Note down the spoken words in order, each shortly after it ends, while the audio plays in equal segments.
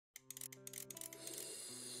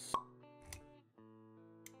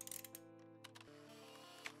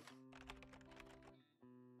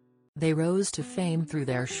They rose to fame through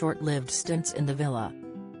their short-lived stints in the villa.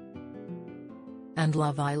 And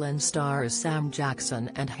Love Island stars Sam Jackson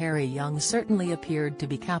and Harry Young certainly appeared to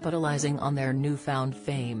be capitalizing on their newfound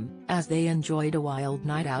fame, as they enjoyed a wild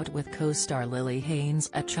night out with co-star Lillie Haynes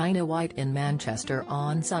at China White in Manchester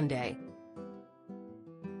on Sunday.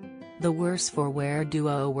 The worse-for-wear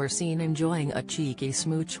duo were seen enjoying a cheeky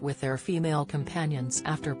smooch with their female companions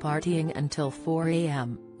after partying until 4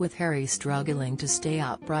 a.m., with Harry struggling to stay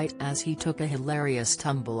upright as he took a hilarious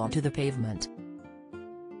tumble onto the pavement.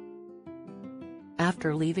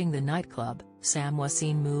 After leaving the nightclub, Sam was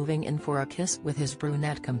seen moving in for a kiss with his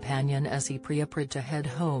brunette companion as he prepared to head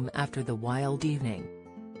home after the wild evening.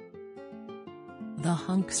 The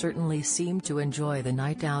hunk certainly seemed to enjoy the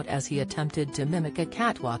night out as he attempted to mimic a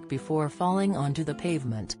catwalk before falling onto the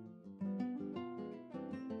pavement.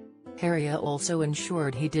 Harry also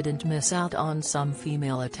ensured he didn't miss out on some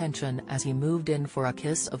female attention as he moved in for a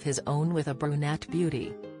kiss of his own with a brunette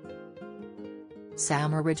beauty.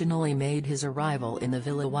 Sam originally made his arrival in the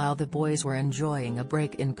villa while the boys were enjoying a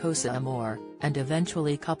break in Cosa Amor, and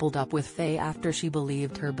eventually coupled up with Faye after she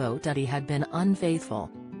believed her boat daddy had been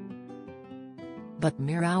unfaithful. But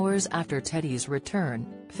mere hours after Teddy's return,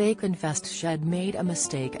 Faye confessed she'd made a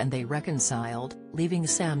mistake and they reconciled, leaving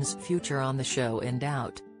Sam's future on the show in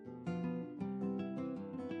doubt.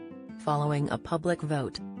 Following a public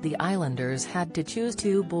vote, the Islanders had to choose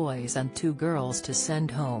 2 boys and 2 girls to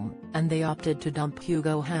send home, and they opted to dump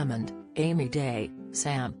Hugo Hammond, Amy Day,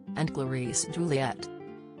 Sam, and Clarice Juliet.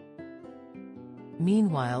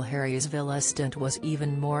 Meanwhile, Harry's villa stint was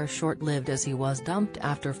even more short-lived as he was dumped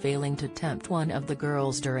after failing to tempt one of the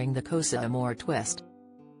girls during the Cosa Amor twist.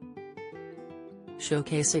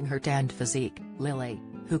 Showcasing her tanned physique, Lillie,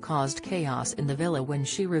 who caused chaos in the villa when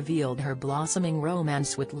she revealed her blossoming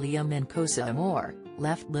romance with Liam in Cosa Amor,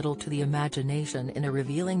 left little to the imagination in a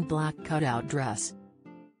revealing black cutout dress.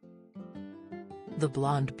 The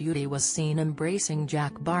blonde beauty was seen embracing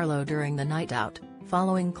Jack Barlow during the night out,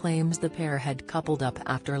 following claims the pair had coupled up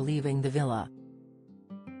after leaving the villa.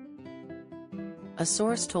 A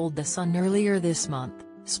source told The Sun earlier this month,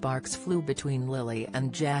 sparks flew between Lillie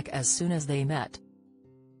and Jack as soon as they met.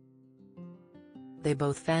 They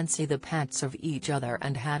both fancy the pants of each other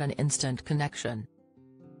and had an instant connection.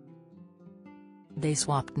 They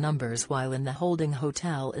swapped numbers while in the Holding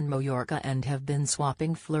Hotel in Mallorca and have been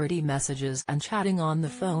swapping flirty messages and chatting on the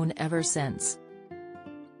phone ever since.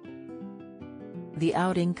 The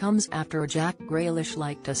outing comes after Jack Grealish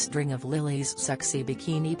liked a string of Lillie's sexy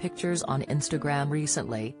bikini pictures on Instagram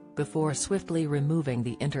recently, before swiftly removing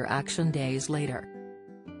the interaction days later.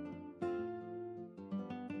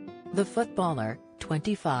 The footballer,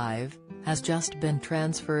 25, has just been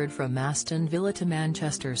transferred from Aston Villa to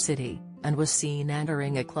Manchester City, and was seen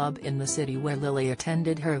entering a club in the city where Lillie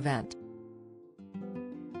attended her event.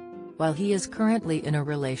 While he is currently in a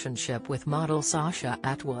relationship with model Sasha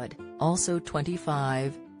Atwood, also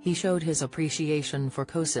 25, he showed his appreciation for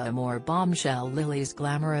Cosa Amor bombshell Lillie's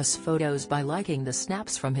glamorous photos by liking the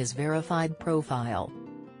snaps from his verified profile.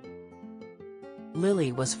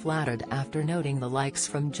 Lillie was flattered after noting the likes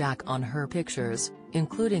from Jack on her pictures,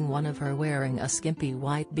 including one of her wearing a skimpy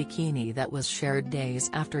white bikini that was shared days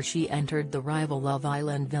after she entered the rival Love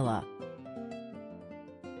Island villa.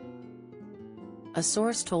 A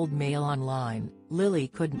source told Mail Online, Lillie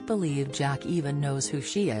couldn't believe Jack even knows who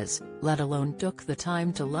she is, let alone took the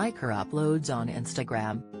time to like her uploads on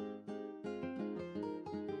Instagram.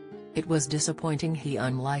 It was disappointing he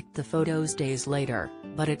unliked the photos days later,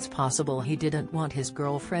 but it's possible he didn't want his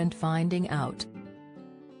girlfriend finding out.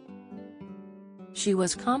 She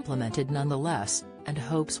was complimented nonetheless, and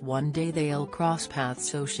hopes one day they'll cross paths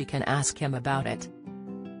so she can ask him about it.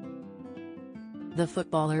 The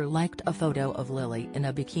footballer liked a photo of Lillie in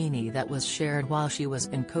a bikini that was shared while she was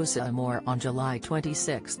in Cosa Amor on July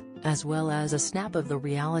 26, as well as a snap of the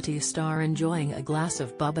reality star enjoying a glass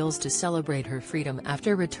of bubbles to celebrate her freedom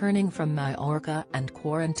after returning from Mallorca and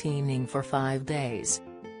quarantining for 5 days.